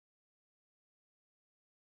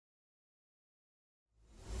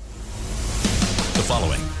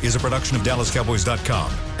is a production of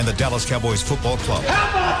DallasCowboys.com and the Dallas Cowboys Football Club. How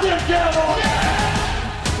about them Cowboys?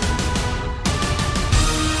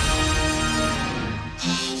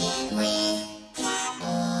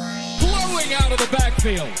 Blowing out of the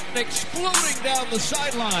backfield, exploding down the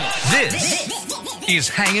sideline. This is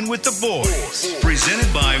Hanging with the Boys,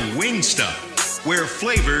 presented by Wingstop, where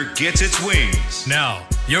flavor gets its wings. Now,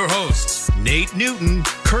 your hosts, Nate Newton,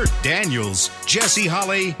 Kurt Daniels, Jesse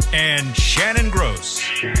Holley, and Shannon Gross.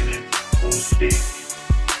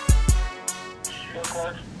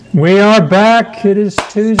 We are back. It is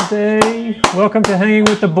Tuesday. Welcome to Hanging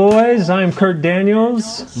with the Boys. I'm Kurt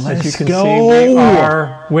Daniels. As you can see, we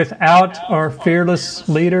are without our fearless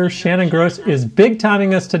leader. Shannon Gross is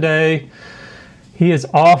big-timing us today. He is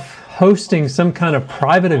off hosting some kind of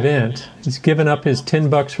private event. He's given up his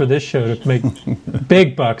 $10 for this show to make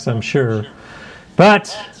big bucks, I'm sure.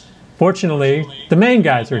 But fortunately, the main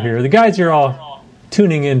guys are here. The guys you're all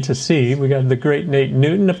tuning in to see. We got the great Nate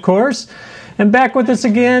Newton, of course. And back with us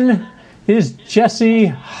again is Jesse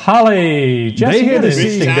Holley. Jesse had an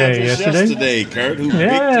interesting day yesterday. Kurt.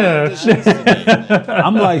 Yeah.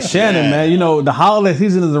 I'm like Shannon, man. You know, the holiday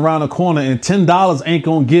season is around the corner, and $10 ain't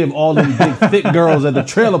gonna give all them big thick girls at the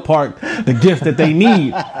trailer park the gift that they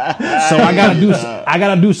need. So I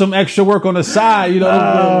gotta do some extra work on the side. You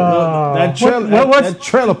know, that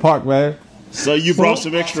trailer park, man. So you brought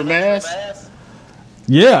some extra masks?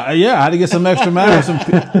 Yeah, I had to get some extra masks,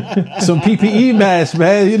 some PPE masks,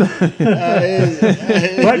 man. You know.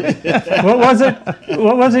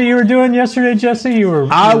 What was it you were doing yesterday, Jesse? You were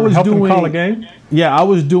helping call a game? Yeah, I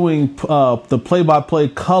was doing the play-by-play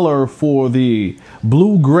color for the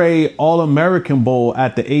Blue-Gray All-American Bowl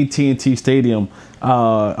at the AT&T Stadium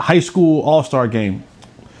high school All-Star game.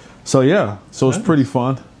 So yeah, it's pretty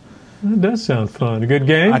fun. That does sound fun. A good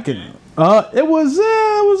game? It was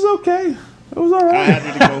okay. It was all right. I had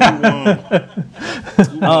to go.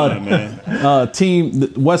 Who won, man? Team,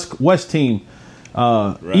 the West team.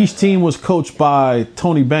 Right. Each team was coached by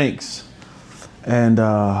Tony Banks. And,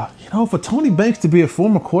 for Tony Banks to be a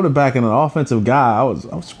former quarterback and an offensive guy, I was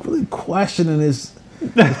really questioning his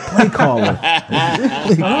play caller.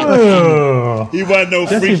 He wasn't no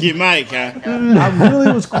freaky Mike, huh? I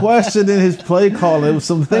really was questioning his play calling. There was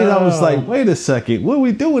some things I was like, wait a second, what are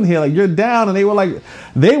we doing here? Like, you're down, and they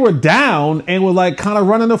were down and were like kind of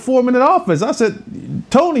running a 4-minute offense. I said,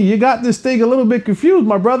 Tony, you got this thing a little bit confused,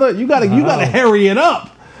 my brother. You gotta hurry it up.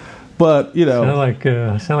 But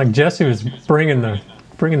sound like Jesse was bringing the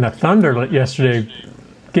thunder yesterday.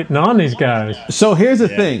 Getting on these guys. So here's the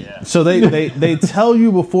thing. Yeah. So they tell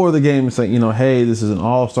you before the game, it's like, hey, this is an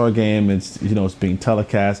all-star game. It's it's being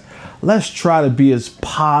telecast. Let's try to be as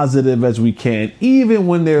positive as we can, even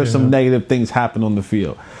when there's some negative things happen on the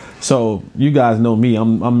field. So you guys know me.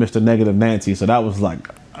 I'm Mr. Negative Nancy. So that was like,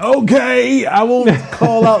 okay, I won't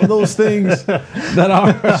call out those things that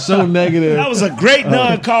are so negative. That was a great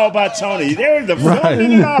non-call by Tony. They're in the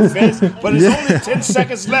 4-minute offense, but it's only 10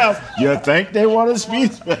 seconds left. You think they want to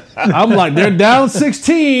speed? I'm like, they're down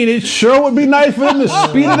 16. It sure would be nice for them to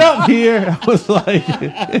speed it up here. I was like,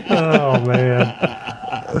 oh man.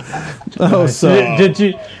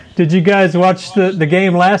 Did you guys watch the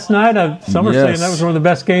game last night? Some are saying that was one of the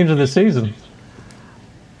best games of the season.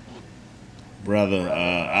 Brother,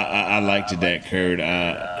 I liked that, Kurt.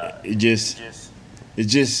 It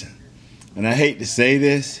just, and I hate to say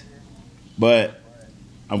this, but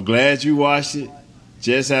I'm glad you watched it.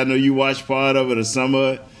 Jess, I know you watched part of it or some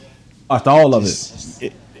of it. Watched all of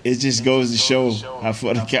it. It just goes to show how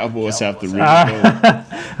far the Cowboys have to really go. I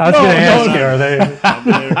was going to ask you, are they?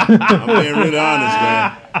 I'm being really honest,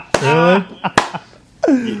 man.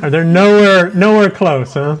 Really? Are they nowhere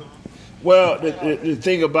close, huh? Well, the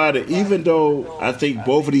thing about it, even though I think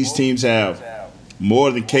both of these teams have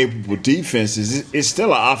more than capable defenses, it's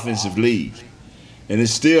still an offensive league. And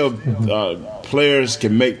it's still players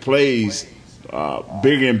can make plays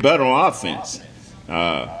bigger and better on offense.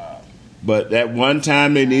 But that one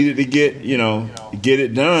time they needed to get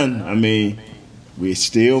it done, I mean, we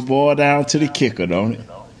still boil down to the kicker, don't it?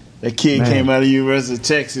 That kid came out of the University of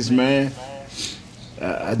Texas, man.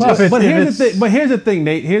 But here's the thing,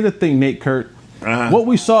 Nate. Here's the thing, Nate, Kurt. What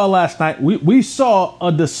we saw last night, we saw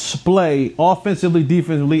a display offensively,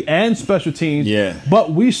 defensively, and special teams. Yeah.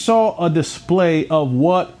 But we saw a display of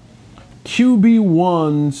what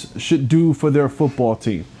QB1s should do for their football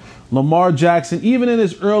team. Lamar Jackson, even in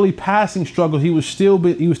his early passing struggles, he was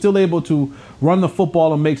still able to run the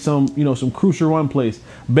football and make some crucial run plays.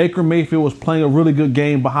 Baker Mayfield was playing a really good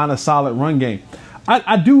game behind a solid run game.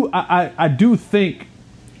 I do think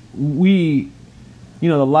we,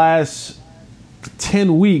 the last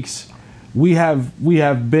 10 weeks, we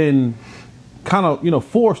have been kind of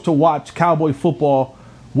forced to watch Cowboy football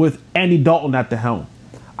with Andy Dalton at the helm.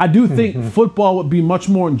 I do think football would be much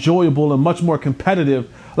more enjoyable and much more competitive.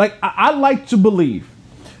 Like, I like to believe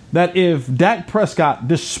that if Dak Prescott,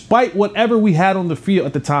 despite whatever we had on the field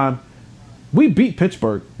at the time, we beat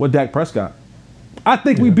Pittsburgh with Dak Prescott. I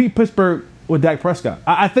think we beat Pittsburgh with Dak Prescott.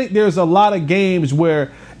 I think there's a lot of games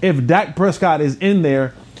where if Dak Prescott is in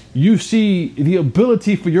there, you see the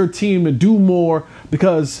ability for your team to do more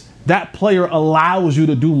because that player allows you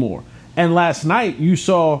to do more. And last night you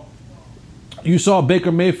saw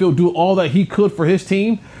Baker Mayfield do all that he could for his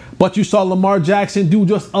team, but you saw Lamar Jackson do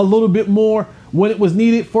just a little bit more when it was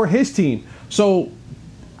needed for his team. So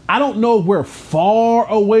I don't know if we're far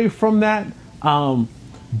away from that,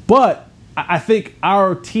 but I think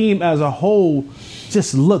our team as a whole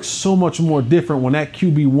just looks so much more different when that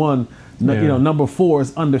QB1, number 4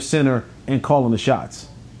 is under center and calling the shots.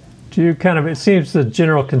 It seems the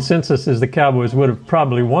general consensus is the Cowboys would have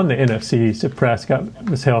probably won the NFC East if Prescott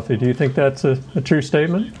was healthy. Do you think that's a true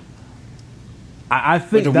statement? I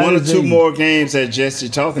think with the one or two more games that Jesse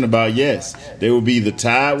talking about, yes, they will be either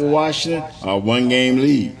tied with Washington or 1-game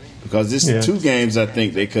lead, because this is 2 games I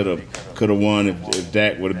think they could have won if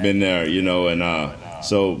Dak would have been there, And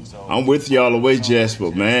so I'm with you all the way, Jess.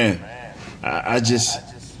 But man,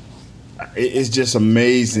 it's just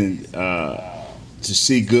amazing to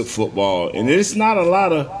see good football, and there's not a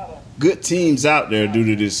lot of good teams out there due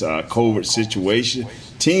to this COVID situation.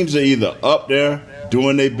 Teams are either up there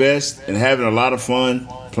doing their best and having a lot of fun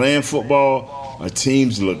playing football, or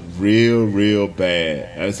teams look real, real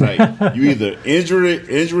bad. It's like you either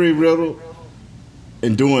injury riddled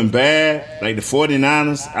and doing bad, like the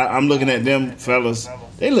 49ers. I'm looking at them fellas.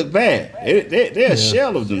 They look bad. They're a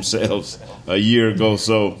shell of themselves a year ago.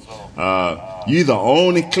 So you either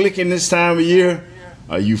own it clicking this time of year,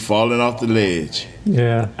 or you falling off the ledge.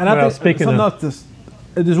 Yeah. And I think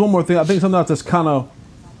there's one more thing. I think something else that's kind of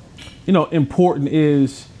important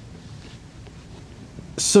is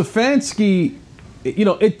Stefanski.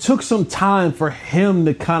 It took some time for him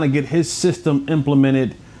to kind of get his system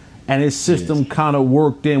implemented and his system kind of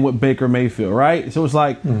worked in with Baker Mayfield, right? So it's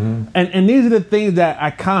like, and these are the things that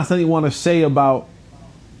I constantly want to say about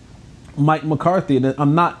Mike McCarthy. And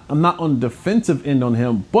I'm not on the defensive end on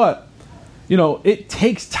him, but it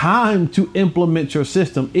takes time to implement your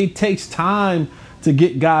system. It takes time to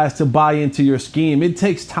get guys to buy into your scheme. It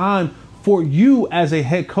takes time for you as a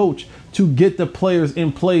head coach to get the players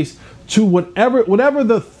in place to whatever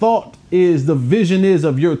the thought is, the vision is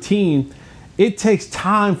of your team. It takes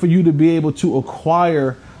time for you to be able to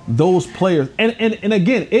acquire those players. And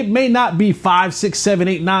again, it may not be 5, 6, 7,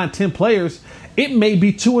 8, 9, 10 players. It may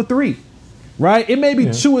be 2 or 3, right? It may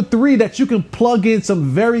be 2 or 3 that you can plug in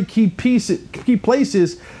some very key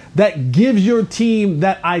places that gives your team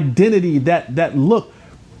that identity, that look.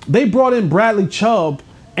 They brought in Bradley Chubb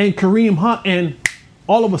and Kareem Hunt, and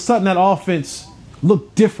all of a sudden that offense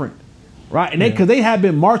looked different, right? And because they had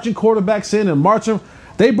been marching quarterbacks in and marching.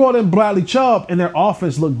 They brought in Bradley Chubb, and their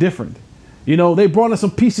offense looked different. They brought in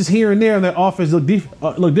some pieces here and there, and their offense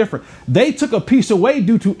looked different. They took a piece away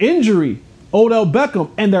due to injury, Odell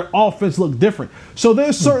Beckham, and their offense looked different. So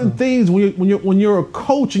there's certain things when you're a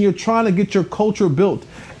coach and you're trying to get your culture built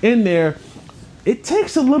in there, it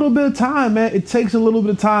takes a little bit of time, man. It takes a little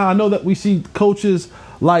bit of time. I know that we see coaches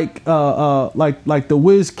like the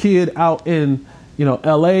Wiz kid out in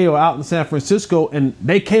LA or out in San Francisco, and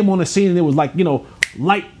they came on the scene and it was like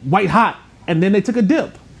light white hot, and then they took a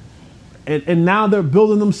dip, and now they're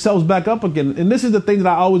building themselves back up again. And this is the thing that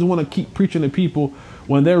I always want to keep preaching to people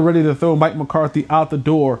when they're ready to throw Mike McCarthy out the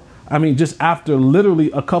door. I mean, just after literally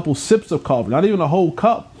a couple sips of coffee, not even a whole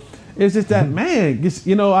cup. It's just that, man,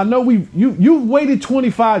 I know you've waited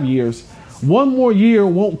 25 years. One more year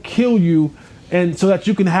won't kill you, and so that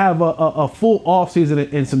you can have a full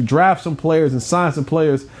offseason and draft some players and sign some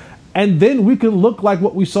players. And then we can look like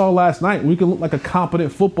what we saw last night. We can look like a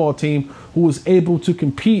competent football team who was able to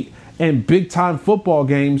compete in big-time football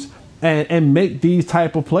games and make these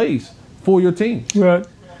type of plays for your team. Well,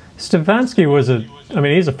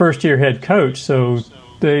 Stefanski he's a first-year head coach, so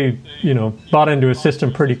they, bought into a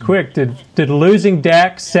system pretty quick. Did losing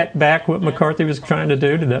Dak set back what McCarthy was trying to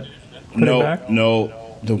do? Did that put it back? No.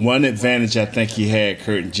 The one advantage I think he had,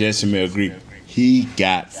 Kurt and Jesse may agree, he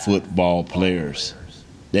got football players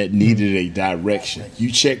that needed a direction.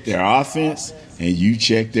 You check their offense and you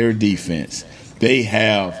check their defense. They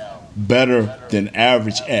have better than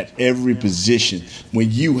average at every position.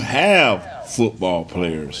 When you have football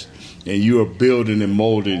players and you are building and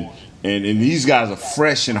molding And these guys are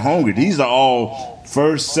fresh and hungry. These are all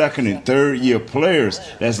first, second, and third year players.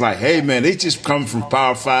 That's like, hey man, they just come from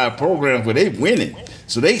Power 5 programs where they winning.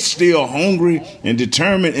 So they still hungry and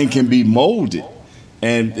determined and can be molded.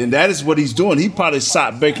 And that is what he's doing. He probably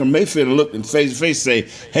sought Baker Mayfield and looked in face to face and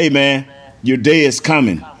say, hey man, your day is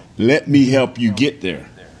coming. Let me help you get there.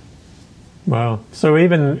 Wow. So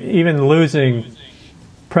even losing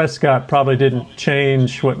Prescott probably didn't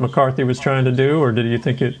change what McCarthy was trying to do, or did you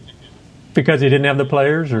think it because he didn't have the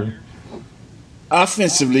players? Or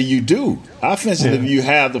offensively, you do. Offensively, you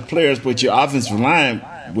have the players, but your offensive line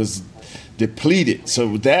was depleted.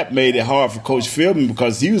 So that made it hard for Coach Philbin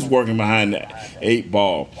because he was working behind the 8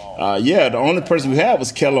 ball. The only person we had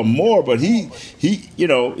was Kellen Moore, but he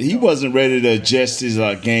wasn't ready to adjust his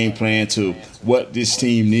game plan to what this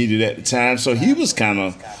team needed at the time. So he was kind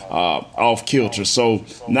of off kilter. So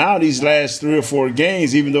now these last 3 or 4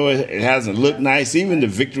 games, even though it hasn't looked nice, even the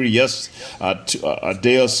victory a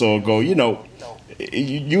day or so ago,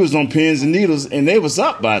 you was on pins and needles, and they was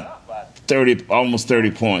up by almost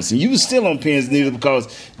 30 points. And you was still on pins and needles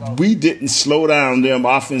because we didn't slow down them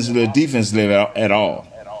offensively or defensively at all.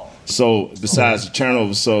 So besides the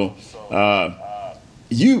turnovers, so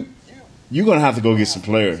you're going to have to go get some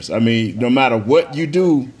players. I mean, no matter what you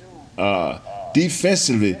do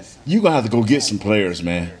defensively, you're going to have to go get some players,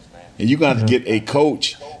 man. And you're going to have to get a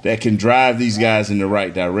coach that can drive these guys in the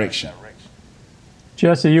right direction.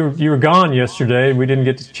 Jesse, you were gone yesterday. We didn't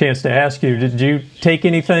get the chance to ask you. Did you take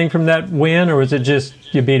anything from that win, or was it just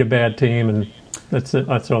you beat a bad team and that's it?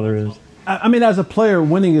 That's all there is. I mean, as a player,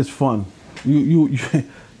 winning is fun. You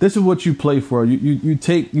this is what you play for. You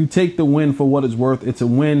take the win for what it's worth. It's a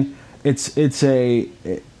win. You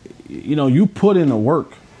put in the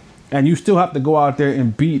work, and you still have to go out there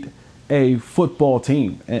and beat a football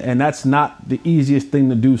team, and that's not the easiest thing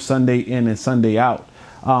to do Sunday in and Sunday out.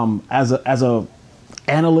 As a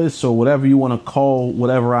analyst or whatever you want to call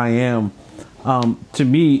whatever I am, to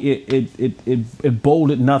me it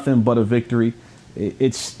bolded nothing but a victory.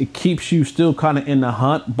 It keeps you still kind of in the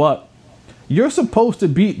hunt, but you're supposed to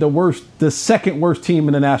beat the second worst team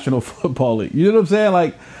in the National Football League. You know what I'm saying?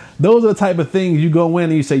 Like, those are the type of things you go in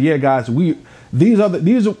and you say, yeah, guys, these are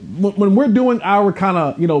when we're doing our kind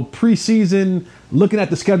of preseason, looking at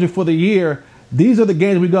the schedule for the year. These are the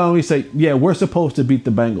games we go and we say, yeah, we're supposed to beat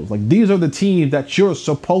the Bengals. Like, these are the teams that you're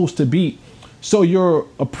supposed to beat. So you're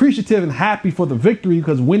appreciative and happy for the victory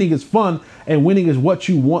because winning is fun and winning is what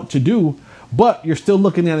you want to do. But you're still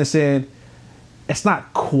looking at it saying, it's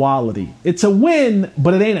not quality. It's a win,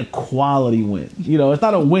 but it ain't a quality win. It's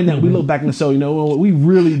not a win that we look back and say, we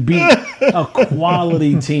really beat a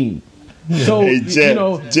quality team. So, hey,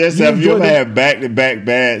 Jess, have you ever had back-to-back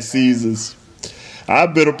bad seasons?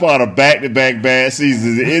 I've been a part of back-to-back bad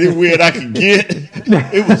seasons. Any win I could get,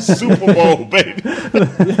 it was Super Bowl, baby.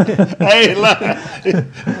 I ain't lying.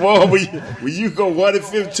 Boy, when you go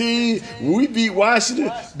 1-15, when we beat Washington,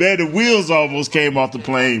 man, the wheels almost came off the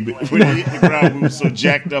plane. When they hit the ground, we were so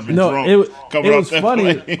jacked up and drunk. It was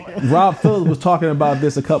funny. Rob Phillips was talking about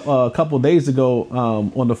this a couple days ago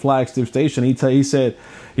on the flagship station. He said,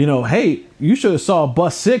 hey, you should have saw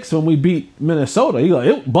Bus 6 when we beat Minnesota. He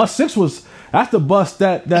goes, Bus 6 was... That's the bus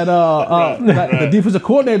that the defensive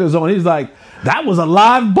coordinator's on. He's like, that was a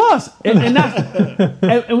live bus.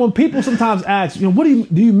 And when people sometimes ask, what do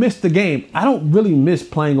you miss the game? I don't really miss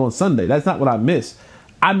playing on Sunday. That's not what I miss.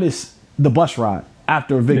 I miss the bus ride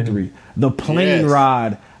after a victory, the plane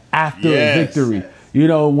ride after a victory.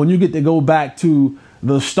 When you get to go back to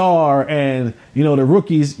the Star and the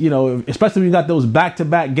rookies, especially when you got those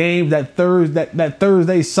back-to-back games that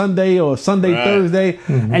Thursday Sunday or Sunday Thursday,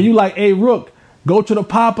 and you like, hey Rook, go to the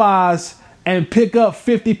Popeyes and pick up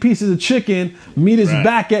 50 pieces of chicken. Meet us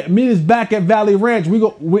back at Valley Ranch.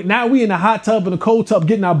 Now we in the hot tub and the cold tub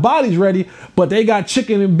getting our bodies ready, but they got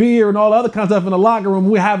chicken and beer and all the other kind of stuff in the locker room.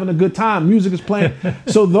 We're having a good time. Music is playing.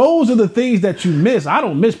 So those are the things that you miss. I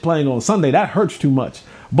don't miss playing on Sunday. That hurts too much.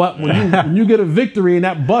 But when you get a victory in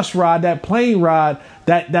that bus ride, that plane ride,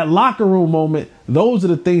 that locker room moment, those are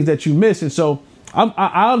the things that you miss. And so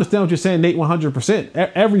I understand what you're saying, Nate, 100%.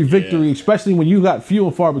 Every victory, especially when you got few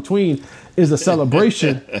and far between, is a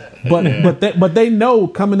celebration. But they know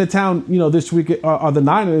coming to town, this week are the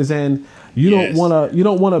Niners, and you don't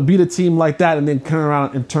want to beat a team like that and then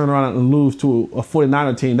turn around and lose to a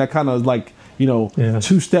 49er team. That kind of like 2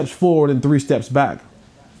 steps forward and 3 steps back.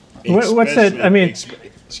 What's that? I mean.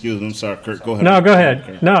 Excuse me, I'm sorry, Kurt. Go ahead. No, go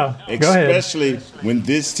ahead. No, go ahead. Especially when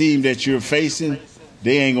this team that you're facing,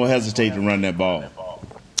 they ain't going to hesitate to run that ball.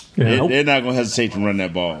 Yeah. They're not going to hesitate to run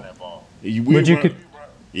that ball.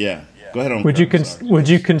 Go ahead on. Would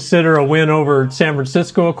you consider a win over San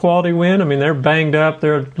Francisco a quality win? I mean, they're banged up.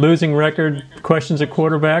 They're losing record. Questions at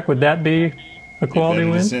quarterback. Would that be a quality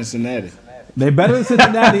win? Cincinnati. They're better than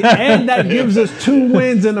Cincinnati, and that gives us 2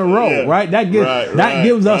 wins in a row, right? That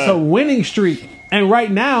gives us a winning streak. And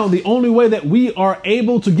right now, the only way that we are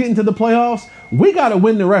able to get into the playoffs, we got to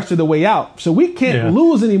win the rest of the way out. So we can't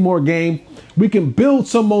lose any more game. We can build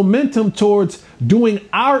some momentum towards doing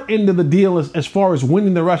our end of the deal as far as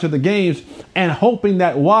winning the rest of the games and hoping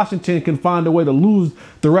that Washington can find a way to lose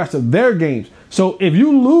the rest of their games. So if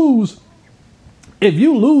you lose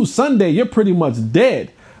Sunday, you're pretty much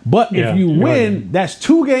dead. But if you win, that's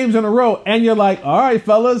 2 games in a row, and you're like, all right,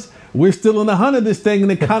 fellas, we're still in the hunt of this thing,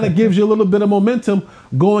 and it kind of gives you a little bit of momentum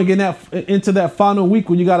going into that final week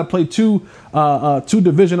when you got to play two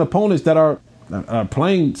division opponents that are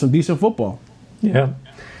playing some decent football. Yeah.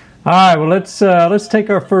 All right. Well, let's take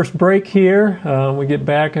our first break here. When we get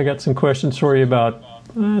back, I got some questions for you about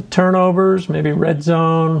turnovers, maybe red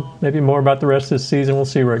zone, maybe more about the rest of the season. We'll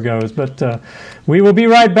see where it goes. But we will be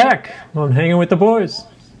right back on Hanging with the Boys.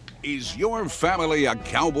 Is your family a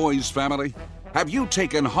Cowboys family? Have you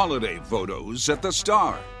taken holiday photos at the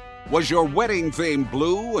Star? Was your wedding theme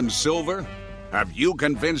blue and silver? Have you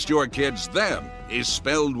convinced your kids them is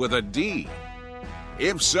spelled with a D?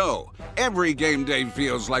 If so, every game day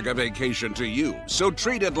feels like a vacation to you, so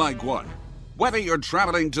treat it like one. Whether you're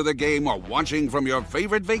traveling to the game or watching from your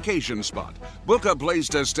favorite vacation spot, book a place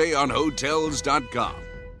to stay on Hotels.com.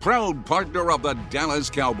 Proud partner of the Dallas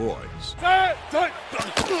Cowboys.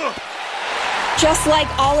 Just like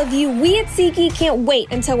all of you, we at SeatGeek can't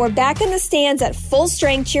wait until we're back in the stands at full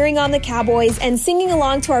strength cheering on the Cowboys and singing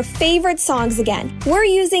along to our favorite songs again. We're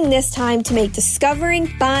using this time to make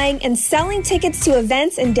discovering, buying, and selling tickets to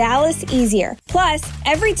events in Dallas easier. Plus,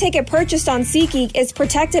 every ticket purchased on SeatGeek is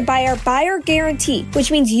protected by our buyer guarantee, which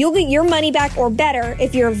means you'll get your money back or better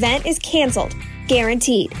if your event is canceled.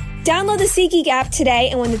 Guaranteed. Download the SeatGeek app today,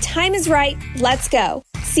 and when the time is right, let's go.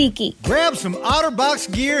 SeatGeek. Grab some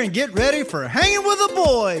OtterBox gear and get ready for Hanging with the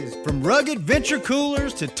Boys. From rugged venture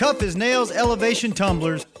coolers to tough as nails elevation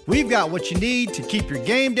tumblers, we've got what you need to keep your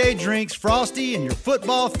game day drinks frosty and your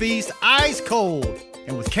football feast ice cold.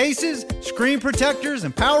 And with cases, screen protectors,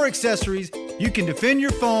 and power accessories, you can defend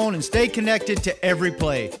your phone and stay connected to every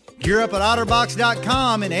play. Gear up at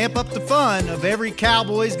OtterBox.com and amp up the fun of every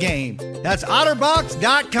Cowboys game. That's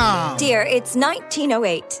OtterBox.com. Dear, it's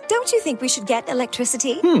 1908. Don't you think we should get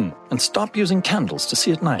electricity? And stop using candles to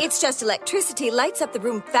see at night. It's just electricity lights up the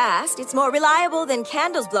room fast. It's more reliable than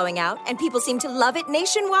candles blowing out, and people seem to love it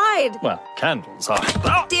nationwide. Well, candles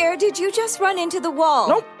are... Dear, did you just run into the wall?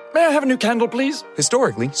 Nope. May I have a new candle, please?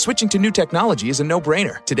 Historically, switching to new technology is a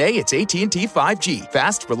no-brainer. Today, it's AT&T 5G.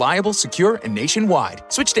 Fast, reliable, secure, and nationwide.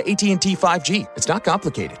 Switch to AT&T 5G. It's not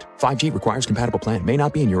complicated. 5G requires compatible plan. May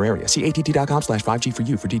not be in your area. See att.com/5G for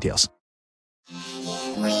you for details.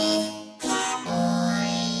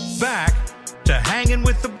 Back to Hanging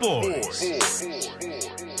with the Boys.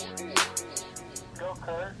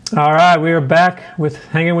 All right, we are back with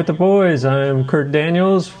Hanging with the Boys. I'm Kurt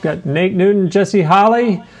Daniels. We've got Nate Newton, Jesse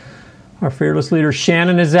Holley. Our fearless leader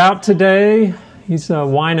Shannon is out today. He's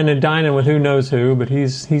whining and dining with who knows who, but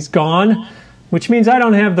he's gone, which means I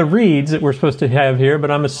don't have the reads that we're supposed to have here,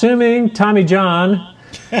 but I'm assuming Tommy John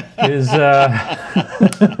is,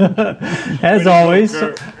 as always,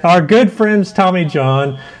 our good friends Tommy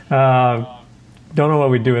John. Don't know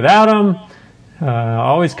what we'd do without him.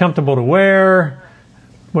 Always comfortable to wear.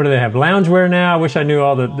 What do they have? Loungewear now? I wish I knew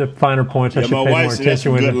all the finer points. I should pay more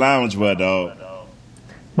attention with it. My wife said that's some good loungewear, dog.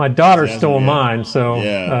 My daughter stole mine, so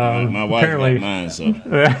my wife apparently got mine. So,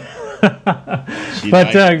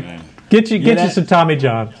 but get you some Tommy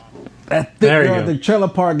John. That thick girl at the trailer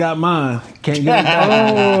park got mine. Can't get it.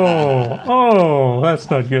 Oh, that's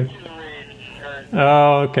not good.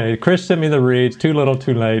 Oh, okay. Chris sent me the reads. Too little,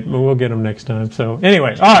 too late. But we'll get them next time. So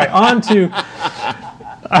anyway, all right. On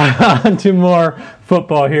to more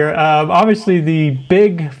football here. Obviously, the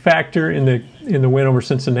big factor in the win over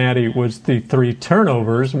Cincinnati was the 3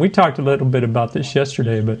 turnovers. We talked a little bit about this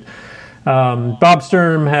yesterday, but Bob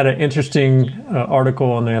Sturm had an interesting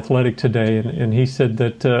article on The Athletic today, and he said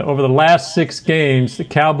that over the last 6 games, the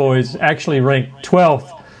Cowboys actually ranked 12th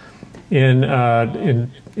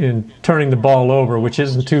in turning the ball over, which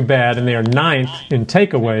isn't too bad, and they are 9th in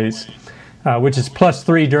takeaways. Which is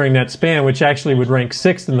 +3 during that span, which actually would rank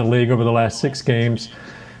 6th in the league over the last 6 games.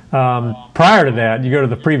 Prior to that, you go to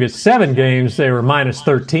the previous 7 games, they were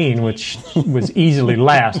 -13, which was easily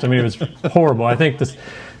last. I mean, it was horrible. I think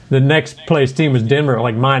the next place team was Denver at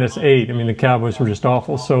like -8. I mean, the Cowboys were just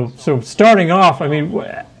awful. So starting off, I mean,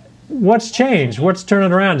 what's changed? What's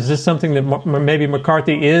turning around? Is this something that maybe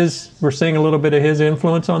McCarthy we're seeing a little bit of his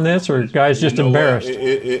influence on this, or guys just embarrassed?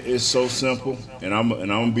 It's so simple, and I'm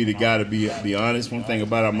gonna be the guy to be honest. One thing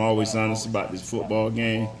about it, I'm always honest about this football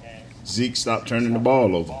game. Zeke stopped turning the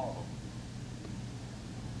ball over.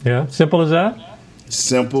 Yeah, simple as that?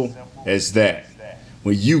 Simple as that.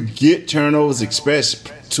 When you get turnovers,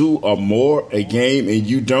 especially 2 or more a game, and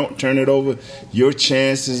you don't turn it over, your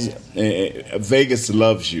chances, Vegas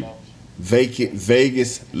loves you.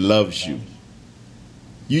 Vegas loves you.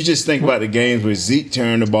 You just think about the games where Zeke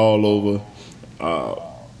turned the ball over.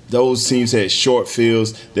 Those teams had short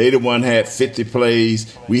fields. They the one had 50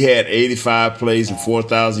 plays. We had 85 plays and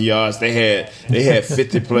 4,000 yards. They had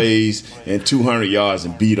 50 plays and 200 yards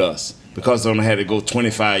and beat us because they only had to go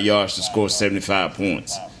 25 yards to score 75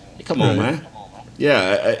 points. Hey, come on, man.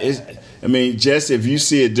 Yeah, Jesse, if you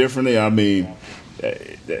see it differently,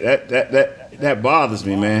 that bothers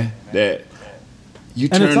me, man. That you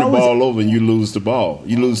turn the ball over and you lose the ball.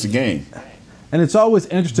 You lose the game. And it's always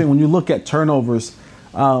interesting when you look at turnovers.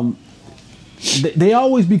 They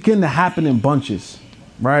always begin to happen in bunches,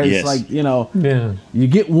 right? Yes. It's like, you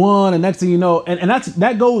get one, and next thing you know, and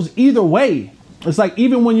that goes either way. It's like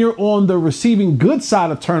even when you're on the receiving good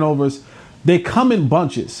side of turnovers, they come in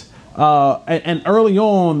bunches. And early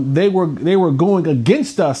on, they were going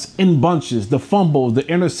against us in bunches, the fumbles, the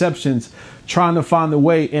interceptions, trying to find a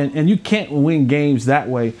way, and you can't win games that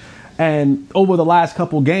way. And over the last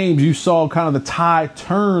couple games, you saw kind of the tide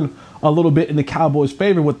turn a little bit in the Cowboys'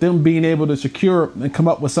 favor with them being able to secure and come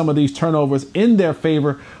up with some of these turnovers in their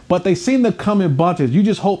favor, but they seem to come in bunches. You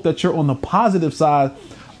just hope that you're on the positive side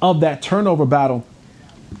of that turnover battle.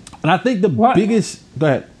 And I think the biggest... Go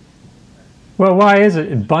ahead. Well, why is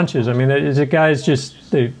it in bunches? I mean, is it guys just,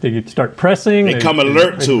 they start pressing? They come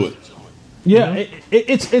alert to it. Yeah,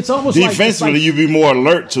 it's almost defensively, you be more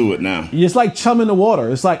alert to it now. It's like chum in the water.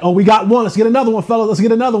 It's like, oh, we got one. Let's get another one, fellas. Let's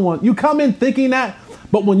get another one. You come in thinking that,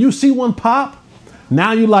 but when you see one pop,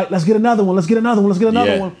 now you're like, let's get another one. Let's get another one. Let's get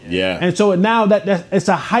another one. Yeah. And so now that it's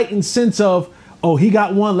a heightened sense of, oh, he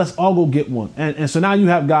got one. Let's all go get one. And so now you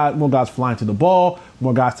have more guys flying to the ball,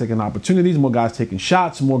 more guys taking opportunities, more guys taking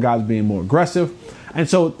shots, more guys being more aggressive. And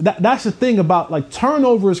so that's the thing about, like,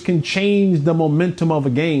 turnovers can change the momentum of a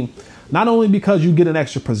game. Not only because you get an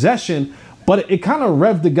extra possession, but it kind of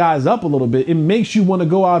revs the guys up a little bit. It makes you want to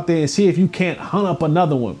go out there and see if you can't hunt up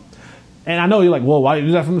another one. And I know you're like, well, why did you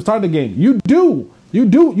do that from the start of the game? You do.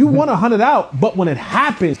 You want to hunt it out. But when it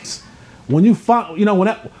happens, when you find,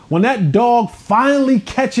 when that dog finally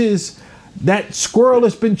catches that squirrel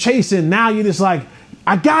that's been chasing, now you're just like,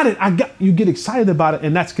 I got it. You get excited about it,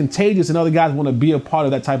 and that's contagious, and other guys want to be a part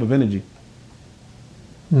of that type of energy.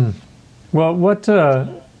 Well,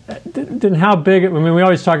 then how big? I mean, we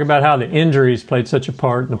always talk about how the injuries played such a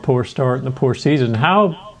part in the poor start and the poor season.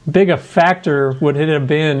 How big a factor would it have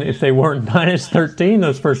been if they weren't minus 13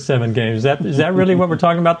 those first 7 games? Is that really what we're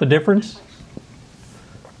talking about, the difference?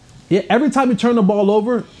 Yeah, every time you turn the ball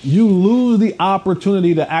over, you lose the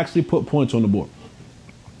opportunity to actually put points on the board.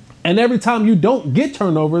 And every time you don't get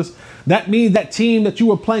turnovers, that means that team that you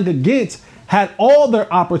were playing against had all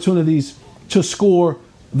their opportunities to score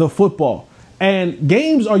the football. And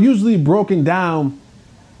games are usually broken down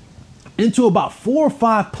into about 4 or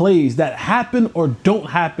 5 plays that happen or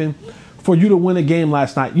don't happen for you to win a game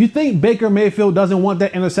last night. You think Baker Mayfield doesn't want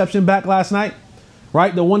that interception back last night,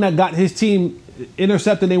 right? The one that got his team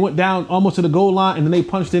intercepted. They went down almost to the goal line and then they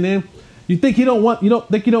punched it in. You think he doesn't want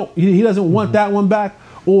that one back,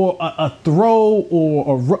 or a throw,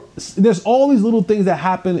 or there's all these little things that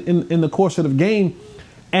happen in the course of the game.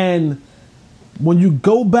 And when you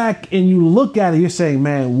go back and you look at it, you're saying,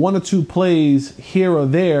 man, 1 or 2 plays here or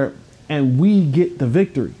there, and we get the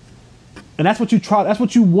victory. And that's what you try. That's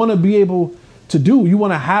what you want to be able to do. You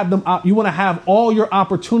want to have them. You want to have all your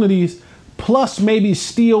opportunities, plus maybe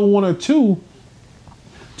steal 1 or 2,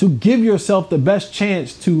 to give yourself the best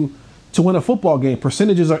chance to win a football game.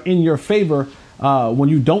 Percentages are in your favor when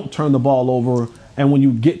you don't turn the ball over and when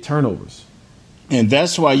you get turnovers. And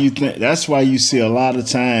that's why you see a lot of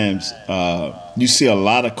times you see a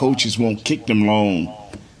lot of coaches won't kick them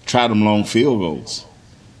try them long field goals,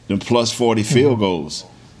 them plus 40 field goals,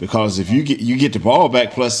 because if you get the ball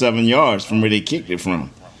back plus 7 yards from where they kicked it from,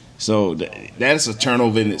 so that's a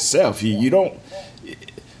turnover in itself. You don't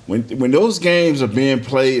when those games are being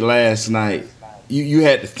played last night, you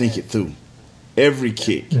had to think it through, every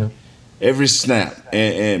kick. Yeah. Every snap.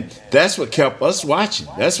 And that's what kept us watching.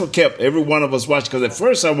 That's what kept every one of us watching. Because at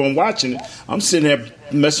first I wasn't watching it. I'm sitting there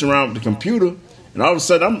messing around with the computer. And all of a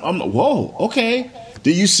sudden I'm like, whoa, okay.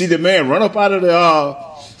 Do you see the man run up out of the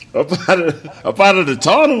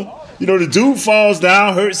tunnel? the dude falls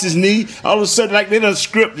down, hurts his knee. All of a sudden, like they done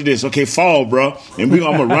scripted this. Okay, fall, bro, and I'm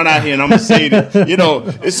gonna run out here and I'm gonna say it.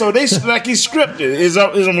 And so they like he scripted. Is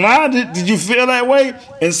I'm lying? Did you feel that way?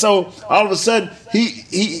 And so all of a sudden,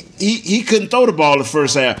 he couldn't throw the ball the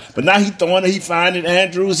first half, but now he throwing it. He finding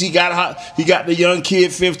Andrews. He got the young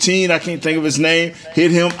kid, 15. I can't think of his name.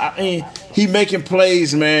 Hit him. I mean, he making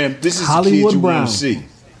plays, man. This is Hollywood the kid you Brown. want to see.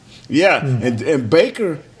 Yeah, and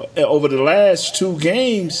Baker over the last 2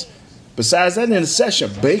 games, besides that interception,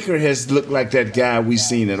 Baker has looked like that guy we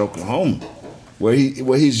seen at Oklahoma, where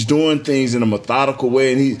he's doing things in a methodical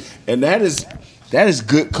way, and that is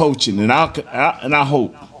good coaching. And I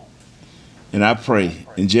hope and I pray.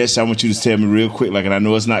 And Jess, I want you to tell me real quick, and I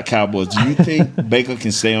know it's not Cowboys. Do you think Baker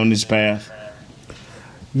can stay on this path?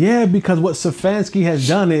 Yeah, because what Stefanski has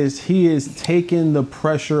done is he is taking the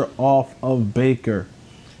pressure off of Baker.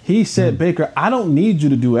 He said, Baker, I don't need you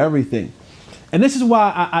to do everything. And this is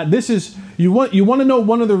why you want to know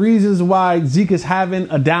one of the reasons why Zeke is having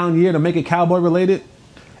a down year to make it Cowboy related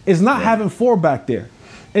is not having 4 back there.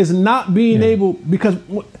 It's not being able, because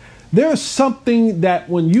there's something that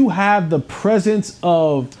when you have the presence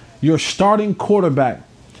of your starting quarterback,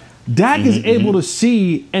 Dak is able to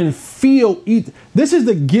see and feel. This is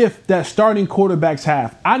the gift that starting quarterbacks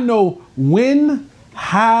have. I know when,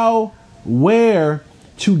 how, where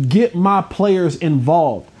to get my players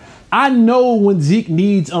involved. I know when Zeke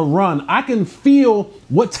needs a run. I can feel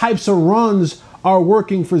what types of runs are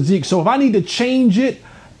working for Zeke. So if I need to change it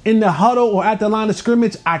in the huddle or at the line of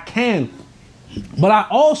scrimmage, I can. But I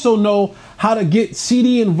also know how to get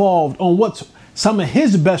CD involved on what's some of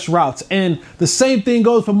his best routes. And the same thing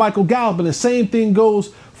goes for Michael Gallup, and the same thing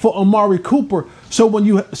goes for Amari Cooper. So when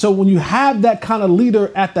you have that kind of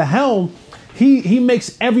leader at the helm, he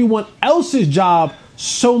makes everyone else's job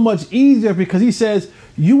so much easier, because he says,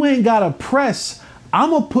 you ain't got to press. I'm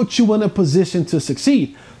going to put you in a position to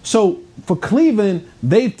succeed. So for Cleveland,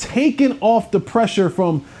 they've taken off the pressure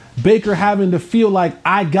from Baker having to feel like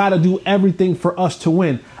I got to do everything for us to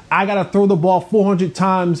win. I got to throw the ball 400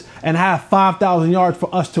 times and have 5,000 yards for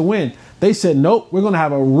us to win. They said, nope, we're going to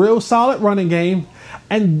have a real solid running game.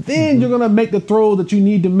 And then you're going to make the throw that you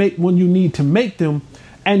need to make when you need to make them.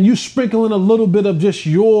 And you sprinkle in a little bit of just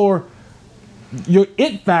your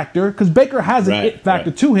it factor, because Baker has an it factor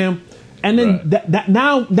to him, and then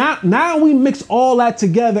now we mix all that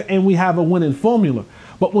together and we have a winning formula.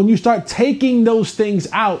 But when you start taking those things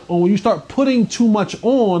out, or when you start putting too much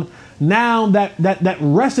on, now that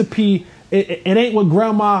recipe it ain't what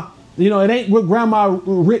grandma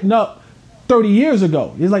written up 30 years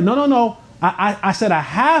ago. It's like no. I said a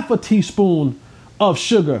half a teaspoon of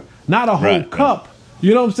sugar, not a whole cup.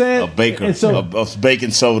 You know what I'm saying? A baking soda.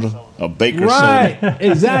 A baker soda. Right,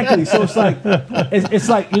 exactly. So it's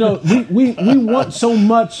like we want so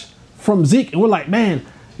much from Zeke, and we're like, man,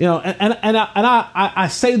 and I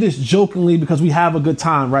say this jokingly because we have a good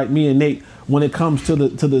time, right? Me and Nate, when it comes to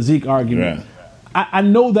the Zeke argument. Yeah. I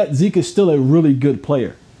know that Zeke is still a really good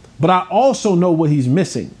player, but I also know what he's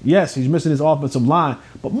missing. Yes, he's missing his offensive line,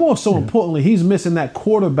 but more so importantly, he's missing that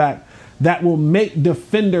quarterback that will make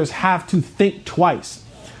defenders have to think twice.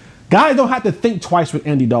 Guys don't have to think twice with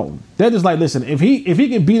Andy Dalton. They're just like, listen, if he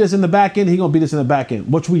can beat us in the back end, he's going to beat us in the back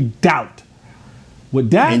end, which we doubt.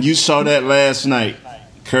 With Dak, and you saw that last night,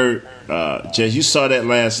 Kurt, Jess, you saw that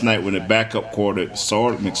last night when the backup quarter,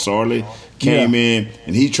 McSorley, came in,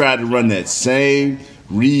 and he tried to run that same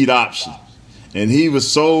read option. And he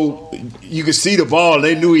was you could see the ball, and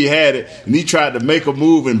they knew he had it, and he tried to make a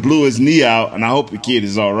move and blew his knee out, and I hope the kid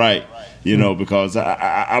is all right, because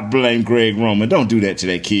I blame Greg Roman. Don't do that to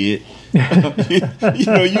that kid. You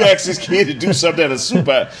ask this kid to do something that a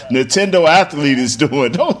super Nintendo athlete is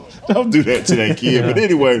doing. Don't do that to that kid. But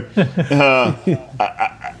anyway,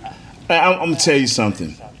 I'm going to tell you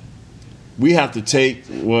something. We have to take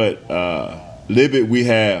what little bit we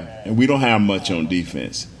have, and we don't have much on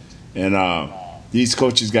defense. And these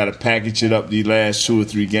coaches got to package it up these last 2 or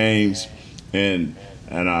 3 games, and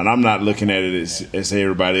I'm not looking at it as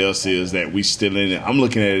everybody else is, that we still in it. I'm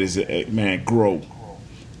looking at it as, grow.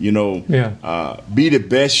 Be the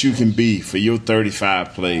best you can be for your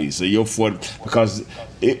 35 plays or your 40. Because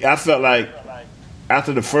I felt like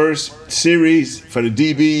after the first series for the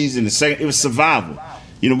DBs and the second, it was survival.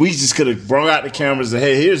 We just could have brought out the cameras and,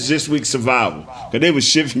 hey, here's this week's survival. Because they were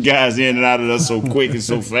shifting guys in and out of us so quick and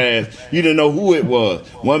so fast. You didn't know who it was.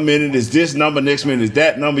 1 minute is this number, next minute is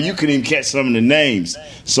that number. You couldn't even catch some of the names.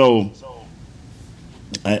 So,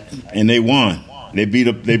 and they won. They beat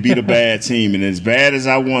a bad team. And as bad as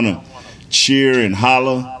I want to cheer and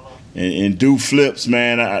holler and do flips,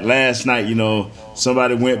 man. Last night,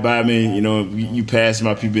 somebody went by me, you pass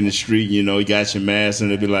my people in the street, you got your mask,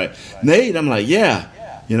 and they'd be like, Nate, I'm like, yeah,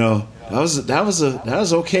 that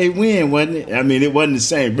was okay win, wasn't it? I mean, it wasn't the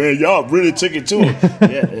same, man. Y'all really took it to him.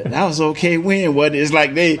 Yeah, that was okay win, wasn't it? It's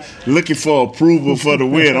like they looking for approval for the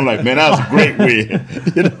win. I'm like, man, that was a great win.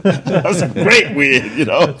 That was a great win.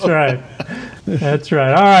 That's right. That's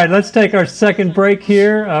right. All right, let's take our second break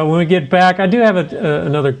here. When we get back, I do have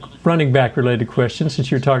another running back related question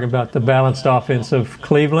since you're talking about the balanced offense of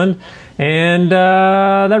Cleveland and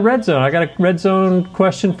that red zone. I got a red zone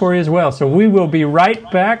question for you as well. So we will be right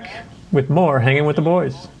back with more Hanging with the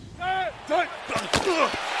Boys.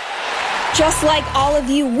 Just like all of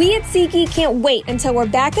you, we at SeatGeek can't wait until we're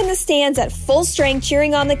back in the stands at full strength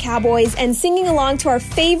cheering on the Cowboys and singing along to our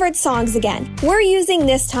favorite songs again. We're using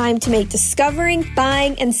this time to make discovering,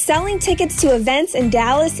 buying, and selling tickets to events in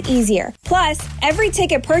Dallas easier. Plus, every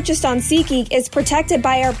ticket purchased on SeatGeek is protected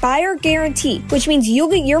by our buyer guarantee, which means you'll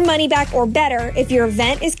get your money back or better if your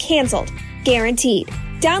event is canceled. Guaranteed.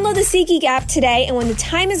 Download the SeatGeek app today, and when the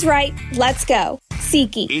time is right, let's go.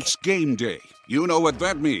 SeatGeek. It's game day. You know what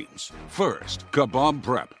that means. First, kebab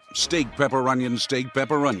prep. Steak, pepper, onion, steak,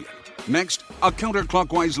 pepper, onion. Next, a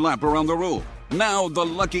counterclockwise lap around the room. Now the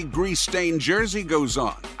lucky grease-stained jersey goes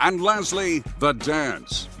on. And lastly, the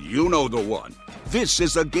dance. You know the one. This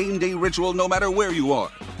is a game day ritual no matter where you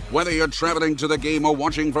are. Whether you're traveling to the game or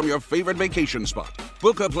watching from your favorite vacation spot,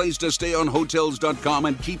 book a place to stay on Hotels.com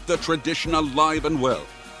and keep the tradition alive and well.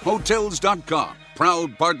 Hotels.com.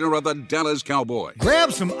 Proud partner of the Dallas Cowboys.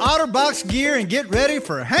 Grab some OtterBox gear and get ready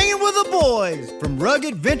for Hanging with the Boys. From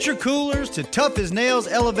rugged venture coolers to tough as nails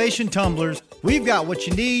elevation tumblers, we've got what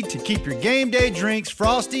you need to keep your game day drinks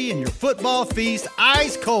frosty and your football feast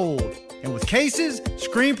ice cold. And with cases,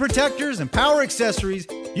 screen protectors, and power accessories,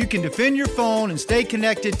 you can defend your phone and stay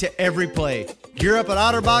connected to every play. Gear up at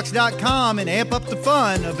OtterBox.com and amp up the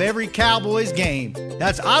fun of every Cowboys game.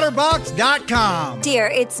 That's OtterBox.com. Dear,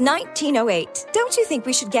 it's 1908. Don't you think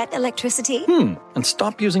we should get electricity? And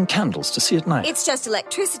stop using candles to see at night. It's just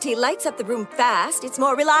electricity lights up the room fast. It's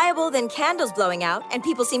more reliable than candles blowing out, and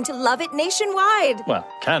people seem to love it nationwide. Well,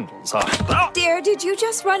 candles are... Dear, did you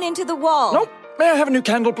just run into the wall? Nope. May I have a new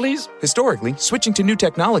candle, please? Historically, switching to new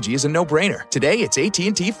technology is a no-brainer. Today, it's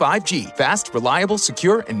AT&T 5G. Fast, reliable,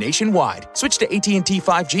 secure, and nationwide. Switch to AT&T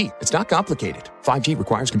 5G. It's not complicated. 5G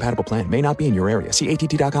requires compatible plan. May not be in your area. See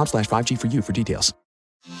att.com/5G for you for details.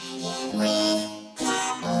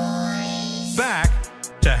 Back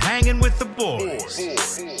to Hanging with the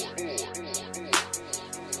Boys.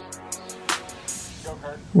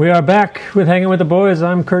 We are back with Hanging with the Boys.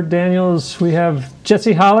 I'm Kurt Daniels. We have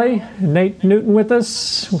Jesse Holly and Nate Newton with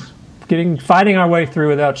us, fighting our way through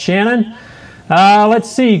without Shannon. Let's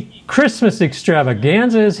see. Christmas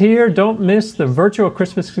extravaganza is here. Don't miss the virtual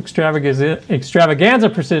Christmas extravaganza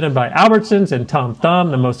presented by Albertsons and Tom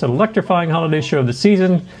Thumb. The most electrifying holiday show of the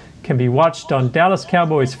season can be watched on Dallas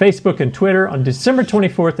Cowboys Facebook and Twitter on December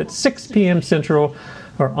 24th at 6 p.m. Central,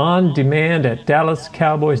 or on demand at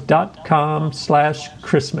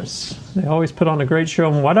dallascowboys.com/Christmas. They always put on a great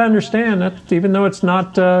show. And what I understand, that even though it's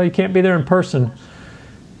not, you can't be there in person,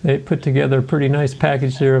 they put together a pretty nice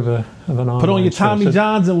package there of an online Put on your Tommy show.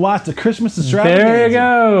 Johns and watch the Christmas extravaganza. There you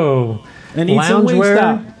go. And eat some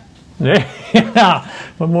Wingstop. Yeah.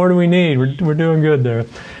 What more do we need? We're doing good there.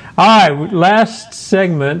 All right, last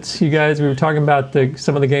segment, you guys, we were talking about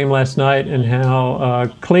some of the game last night and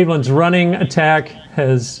how Cleveland's running attack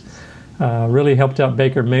has really helped out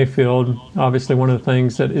Baker Mayfield. Obviously, one of the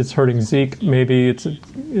things that is hurting Zeke, maybe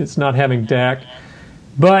it's not having Dak.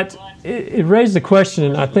 But it raised the question,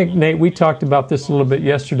 and I think, Nate, we talked about this a little bit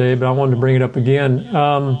yesterday, but I wanted to bring it up again.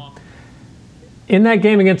 In that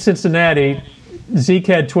game against Cincinnati, Zeke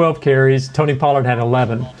had 12 carries, Tony Pollard had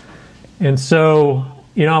 11. And so,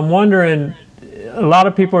 I'm wondering, a lot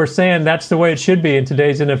of people are saying that's the way it should be in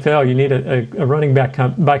today's NFL. You need a running back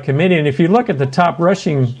by committee. And if you look at the top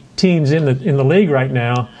rushing teams in the league right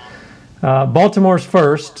now, Baltimore's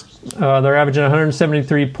first. They're averaging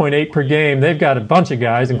 173.8 per game. They've got a bunch of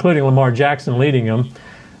guys, including Lamar Jackson, leading them.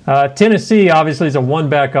 Tennessee, obviously, is a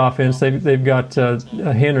one-back offense. They've got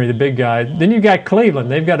Henry, the big guy. Then you've got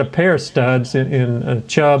Cleveland. They've got a pair of studs in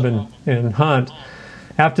Chubb and Hunt.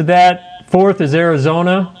 After that, fourth is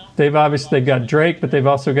Arizona. They've got Drake, but they've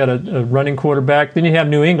also got a running quarterback. Then you have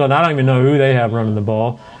New England. I don't even know who they have running the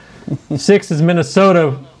ball. Sixth is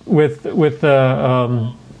Minnesota with what's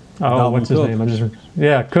his name?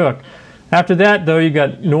 Cook. After that, though, you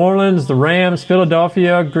got New Orleans, the Rams,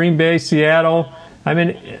 Philadelphia, Green Bay, Seattle. I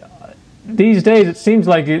mean, these days it seems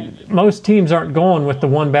like most teams aren't going with the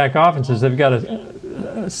one-back offenses. They've got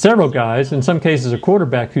a several guys, in some cases a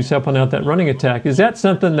quarterback who's helping out that running attack. Is that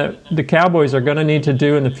something that the Cowboys are going to need to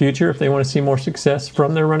do in the future if they want to see more success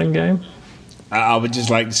from their running game? I would just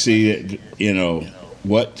like to see,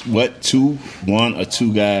 one or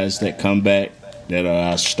two guys that come back that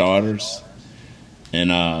are our starters, and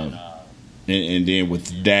then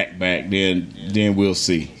with Dak back, then we'll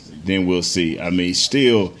see. Then we'll see. I mean,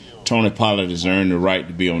 still, Tony Pollard has earned the right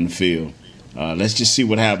to be on the field. Let's just see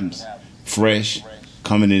what happens fresh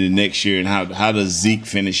coming into next year, and how does Zeke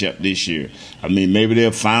finish up this year. I mean, maybe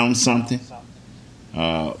they'll found something,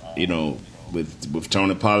 with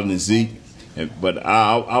Tony Pollard and Zeke. But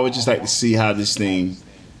I would just like to see how this thing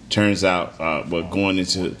turns out going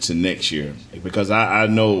into next year. Because I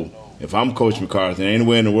know if I'm Coach McCarthy, there ain't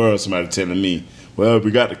nowhere in the world somebody telling me, well,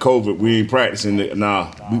 we got the COVID, we ain't practicing.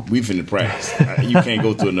 Nah, we finna practice. You can't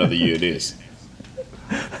go through another year of this.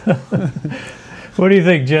 What do you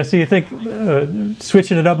think, Jesse? You think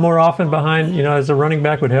switching it up more often behind, as a running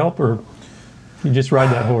back would help, or you just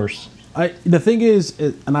ride that horse? The thing is,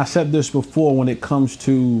 and I said this before, when it comes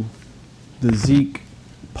to the Zeke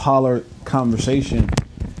Pollard conversation,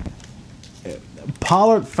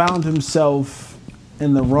 Pollard found himself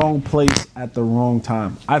in the wrong place at the wrong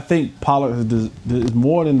time. I think Pollard is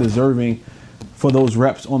more than deserving for those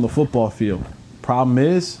reps on the football field. Problem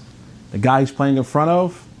is, the guy he's playing in front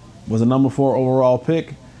of was a number 4 overall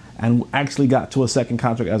pick and actually got to a second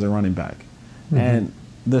contract as a running back. Mm-hmm. And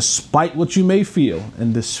despite what you may feel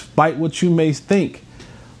and despite what you may think,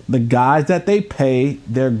 the guys that they pay,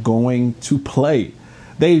 they're going to play.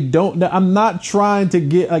 I'm not trying to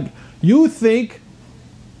get, you think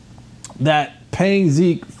that paying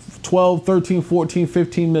Zeke $12, $13, $14,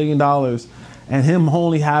 $15 million and him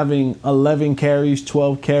only having 11 carries,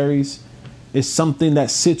 12 carries is something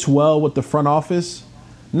that sits well with the front office.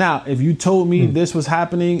 Now, if you told me this was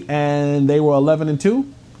happening and they were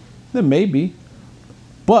 11-2, then maybe.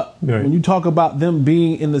 But when you talk about them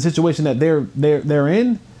being in the situation that they're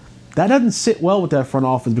in, that doesn't sit well with that front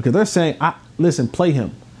office, because they're saying, listen, play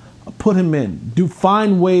him, put him in,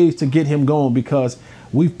 find ways to get him going, because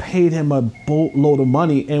we've paid him a boatload of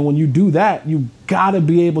money. And when you do that, you got to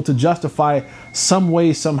be able to justify some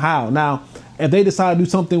way, somehow. Now, if they decide to do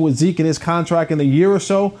something with Zeke in his contract in a year or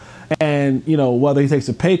so, and, whether he takes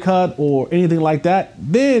a pay cut or anything like that,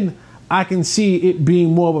 then I can see it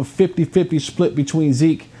being more of a 50-50 split between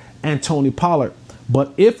Zeke and Tony Pollard.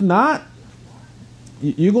 But if not,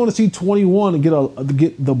 you're going to see 21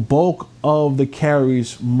 get the bulk of the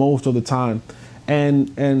carries most of the time.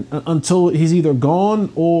 And until he's either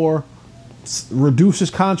gone or reduce his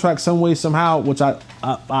contract some way, somehow, which I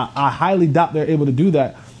highly doubt they're able to do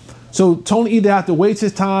that. So Tony either have to wait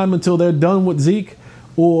his time until they're done with Zeke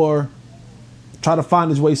or try to find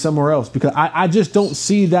his way somewhere else, because I just don't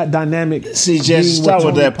see that dynamic. See, just start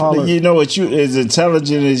with that. Pollard. You know what? You, as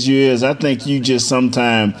intelligent as you is, I think you just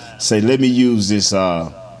sometimes say, let me use this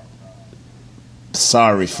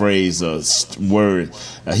sorry phrase or word.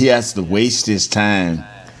 He has to waste his time.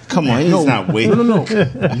 Come on, he's not waiting. No.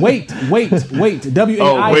 Wait. W-A-I-T.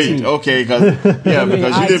 Oh, wait. Okay, because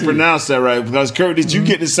you didn't pronounce that right. Because, Kurt, did you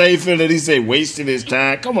get the same feeling that he said wasting his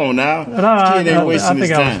time? Come on now. I think I was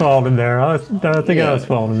falling there. I was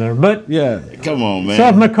falling there. But yeah, come on, man. So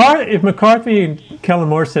if McCarthy and Kellen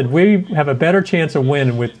Moore said we have a better chance of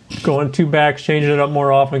winning with going 2 backs, changing it up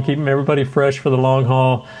more often, keeping everybody fresh for the long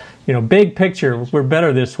haul, big picture, we're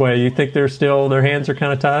better this way. You think their hands are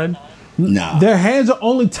kind of tied? No. Their hands are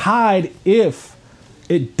only tied if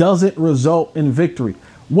it doesn't result in victory.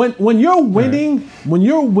 When you're winning,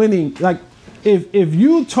 like if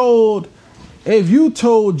you told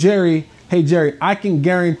Jerry, hey Jerry, I can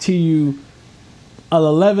guarantee you an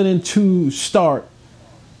 11-2 start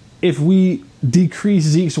if we decrease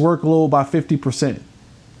Zeke's workload by 50%.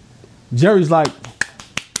 Jerry's like,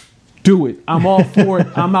 do it. I'm all for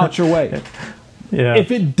it. I'm out your way. Yeah.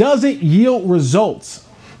 If it doesn't yield results,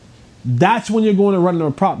 that's when you're going to run into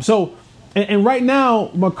a problem. So, and right now,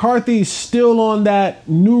 McCarthy's still on that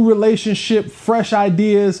new relationship, fresh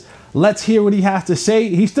ideas. Let's hear what he has to say.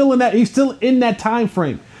 He's still in that time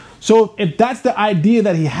frame. So if that's the idea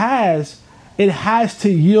that he has, it has to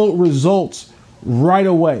yield results right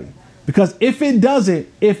away. Because if it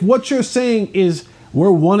doesn't, if what you're saying is we're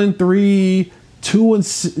 1-3,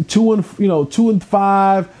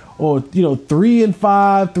 2-5, or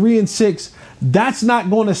 3-5, 3-6. That's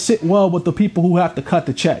not going to sit well with the people who have to cut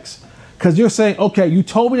the checks. Because you're saying, okay, you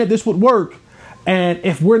told me that this would work, and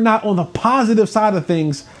if we're not on the positive side of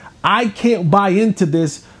things, I can't buy into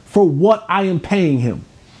this for what I am paying him.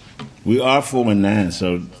 We are 4-9,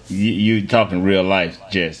 so you're talking real life,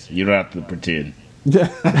 Jess. You don't have to pretend. You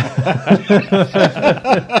don't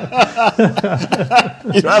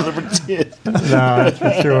have to pretend. No, that's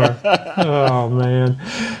for sure. Oh, man.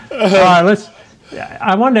 All right,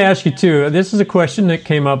 I wanted to ask you, too. This is a question that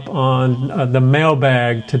came up on the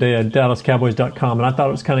mailbag today at DallasCowboys.com, and I thought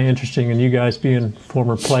it was kind of interesting. And you guys being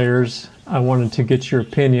former players, I wanted to get your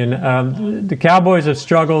opinion. The Cowboys have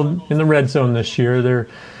struggled in the red zone this year.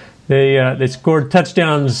 They scored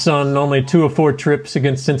touchdowns on only 2 of 4 trips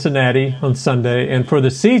against Cincinnati on Sunday. And for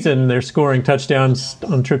the season, they're scoring touchdowns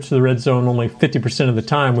on trips to the red zone only 50% of the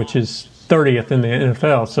time, which is 30th in the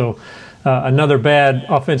NFL. So another bad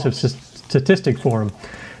offensive statistic for them.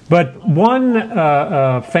 But one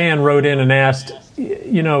fan wrote in and asked,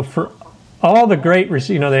 for all the great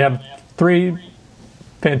receivers, they have 3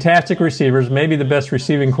 fantastic receivers, maybe the best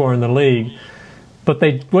receiving core in the league. But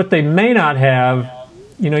what they may not have,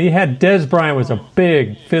 you had Dez Bryant was a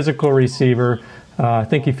big physical receiver. I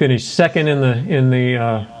think he finished second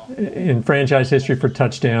in franchise history for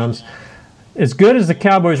touchdowns. As good as the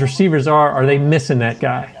Cowboys receivers are they missing that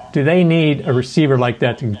guy? Do they need a receiver like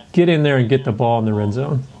that to get in there and get the ball in the red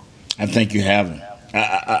zone? I think you have him.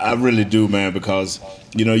 I really do, man, because,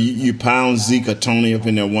 you pound Zeke or Tony up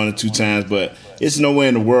in there 1 or 2 times, but it's nowhere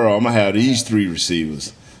in the world I'm going to have these 3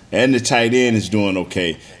 receivers. And the tight end is doing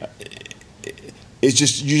okay. It's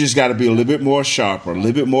just you just got to be a little bit more sharper, a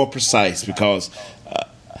little bit more precise, because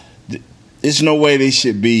there's no way they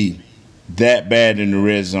should be that bad in the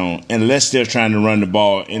red zone unless they're trying to run the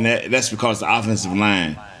ball, and that's because the offensive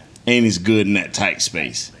line ain't as good in that tight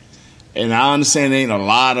space. And I understand there ain't a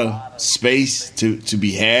lot of space to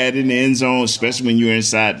be had in the end zone, especially when you're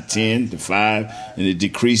inside the 10, the 5, and it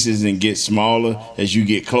decreases and gets smaller as you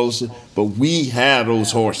get closer. But we have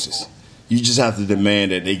those horses. You just have to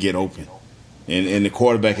demand that they get open. And the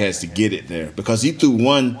quarterback has to get it there, because he threw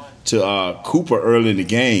one to Cooper early in the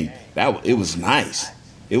game. It was nice.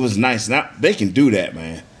 It was nice. Now they can do that,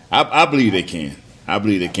 man. I believe they can.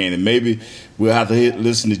 And maybe we'll have to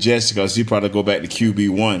listen to Jesse, because he probably go back to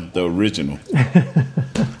QB1, the original.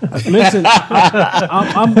 Listen,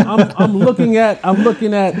 I'm looking at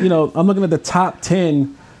the top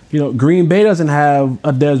 10. Green Bay doesn't have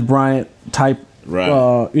a Dez Bryant type,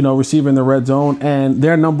 right? Receiver in the red zone, and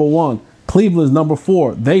they're number 1. Cleveland's number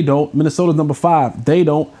 4. They don't. Minnesota's number 5. They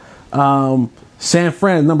don't. San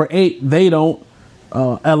Fran number 8. They don't.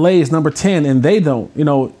 LA is number 10, and they don't.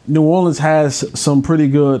 New Orleans has some pretty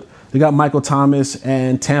good. They got Michael Thomas,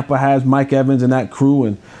 and Tampa has Mike Evans and that crew,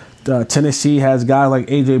 and Tennessee has guys like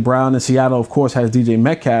A.J. Brown, and Seattle, of course, has DJ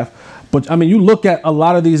Metcalf. But, you look at a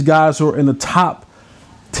lot of these guys who are in the top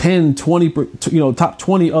 10, 20, top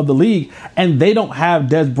 20 of the league, and they don't have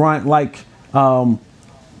Dez Bryant like,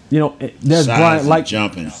 Dez Bryant like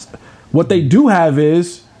jumping. What they do have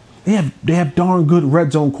is they have darn good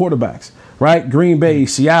red zone quarterbacks, right? Green Bay,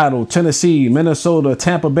 Seattle, Tennessee, Minnesota,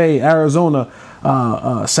 Tampa Bay, Arizona,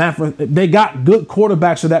 San Francisco. They got good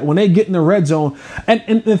quarterbacks so that when they get in the red zone,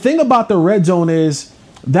 and the thing about the red zone is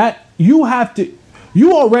that you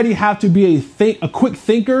already have to be a quick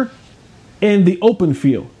thinker in the open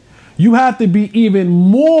field. You have to be even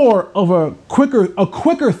more of a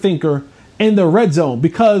quicker thinker in the red zone,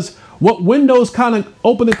 because what windows kind of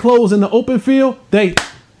open and close in the open field, they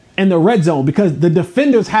in the red zone, because the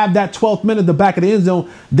defenders have that 12th minute at the back of the end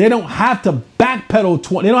zone. They don't have to backpedal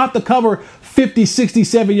 20. They don't have to cover 50, 60,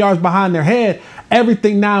 70 yards behind their head.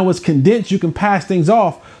 Everything now is condensed. You can pass things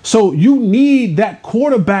off. So you need that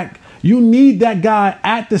quarterback. You need that guy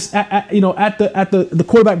at the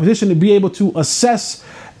quarterback position to be able to assess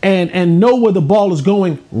and know where the ball is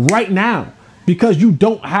going right now, because you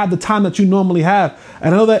don't have the time that you normally have.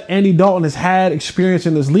 And I know that Andy Dalton has had experience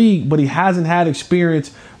in this league, but he hasn't had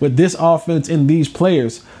experience with this offense and these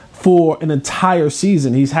players for an entire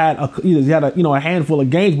season. He's had a handful of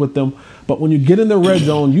games with them, but when you get in the red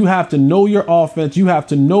zone, you have to know your offense. You have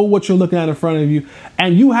to know what you're looking at in front of you,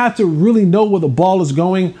 and you have to really know where the ball is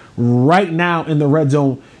going right now in the red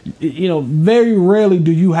zone. Very rarely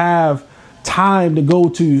do you have time to go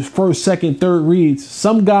to first, second, third reads.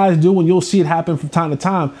 Some guys do, and you'll see it happen from time to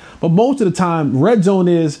time. But most of the time, red zone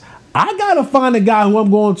is, I got to find a guy who I'm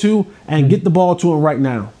going to and get the ball to him right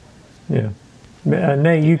now. Yeah.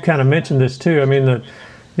 Nate, you kind of mentioned this too. I mean, the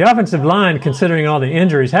offensive line, considering all the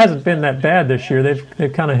injuries, hasn't been that bad this year.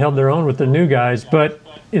 They've kind of held their own with the new guys. But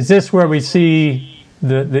is this where we see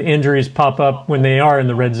the injuries pop up when they are in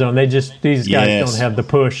the red zone? These guys don't have the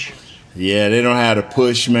push. Yeah, they don't have the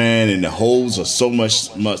push, man, and the holes are so much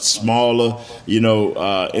smaller. In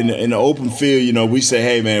the open field, we say,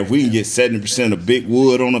 hey, man, if we can get 70% of big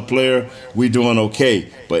wood on a player, we're doing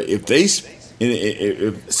okay. But if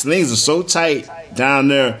slings are so tight down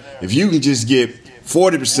there, if you can just get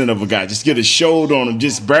 40% of a guy. Just get a shoulder on him.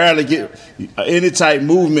 Just barely get any type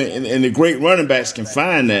movement, and the great running backs can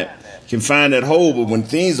find that hole. But when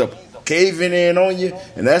things are caving in on you,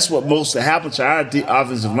 and that's what most happens to our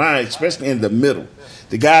offensive line, especially in the middle.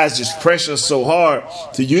 The guys just pressure so hard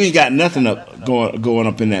till you ain't got nothing up going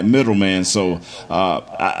up in that middle, man. So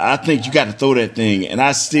I think you got to throw that thing, and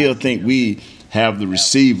I still think we have the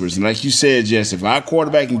receivers. And like you said, Jess, if our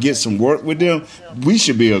quarterback can get some work with them, we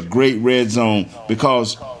should be a great red zone,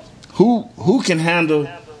 because who can handle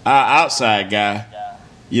our outside guy,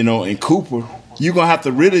 and Cooper? You're going to have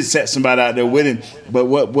to really set somebody out there with him. But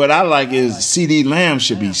what I like is CeeDee Lamb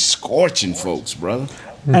should be scorching folks, brother.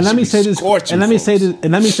 And let me say this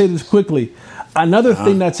quickly. Another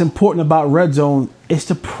thing that's important about red zone is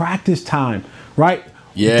the practice time, right?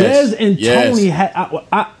 Yes. Dez and Tony had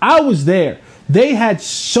I was there. They had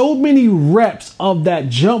so many reps of that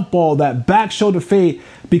jump ball, that back shoulder fade,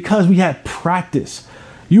 because we had practice.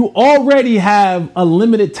 You already have a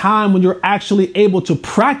limited time when you're actually able to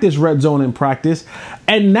practice red zone in practice.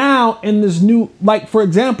 And now in this new, like, for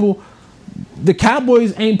example, the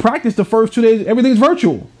Cowboys ain't practiced the first 2 days. Everything's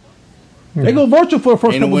virtual. Yeah. They go virtual for the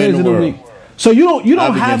first couple days of the week. So you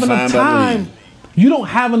don't have enough time. You don't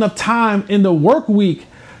have enough time in the work week,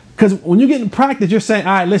 because when you get in practice, you're saying,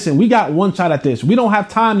 all right, listen, we got one shot at this. We don't have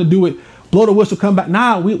time to do it. Blow the whistle, come back.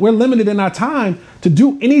 Nah, we're limited in our time to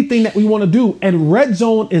do anything that we want to do. And red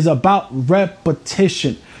zone is about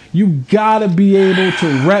repetition. You got to be able to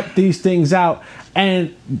rep these things out.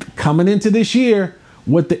 And coming into this year,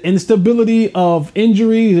 with the instability of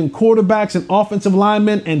injuries and quarterbacks and offensive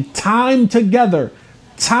linemen and time together,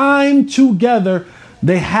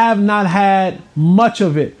 they have not had much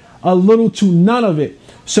of it, a little to none of it.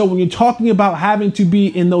 So when you're talking about having to be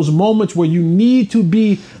in those moments where you need to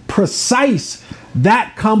be precise,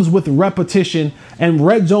 that comes with repetition. And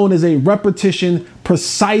red zone is a repetition,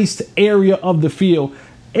 precise area of the field.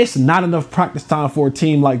 It's not enough practice time for a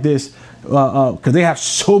team like this, because they have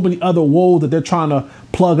so many other woes that they're trying to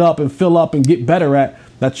plug up and fill up and get better at,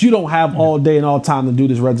 that you don't have all day and all time to do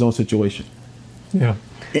this red zone situation. Yeah.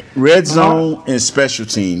 Red zone and special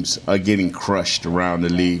teams are getting crushed around the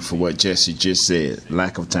league for what Jesse just said.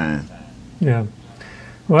 Lack of time. Yeah.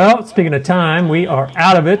 Well, speaking of time, we are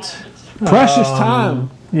out of it. Precious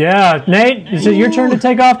time. Yeah. Nate, is it your turn to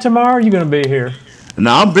take off tomorrow? Or are you going to be here? No,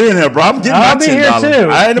 I'm being here, bro. I'm getting I'll my be here $10.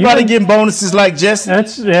 too. Ain't nobody getting bonuses like Jesse.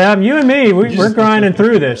 You and me. We're grinding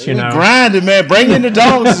through this, you know. Grinding, man. Bring in the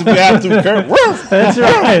dogs as we have to. That's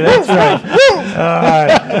right. All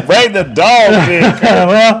right. Bring the dogs in.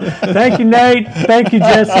 Well, thank you, Nate. Thank you,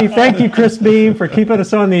 Jesse. Thank you, Chris Beam, for keeping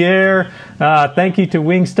us on the air. Thank you to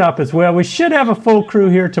Wingstop as well. We should have a full crew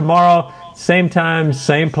here tomorrow. Same time,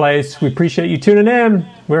 same place. We appreciate you tuning in.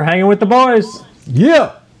 We're hanging with the boys.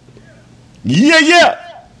 Yeah. Yeah.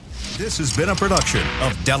 This has been a production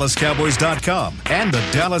of DallasCowboys.com and the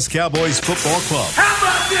Dallas Cowboys Football Club. How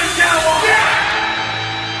about this, Cowboys? Yeah!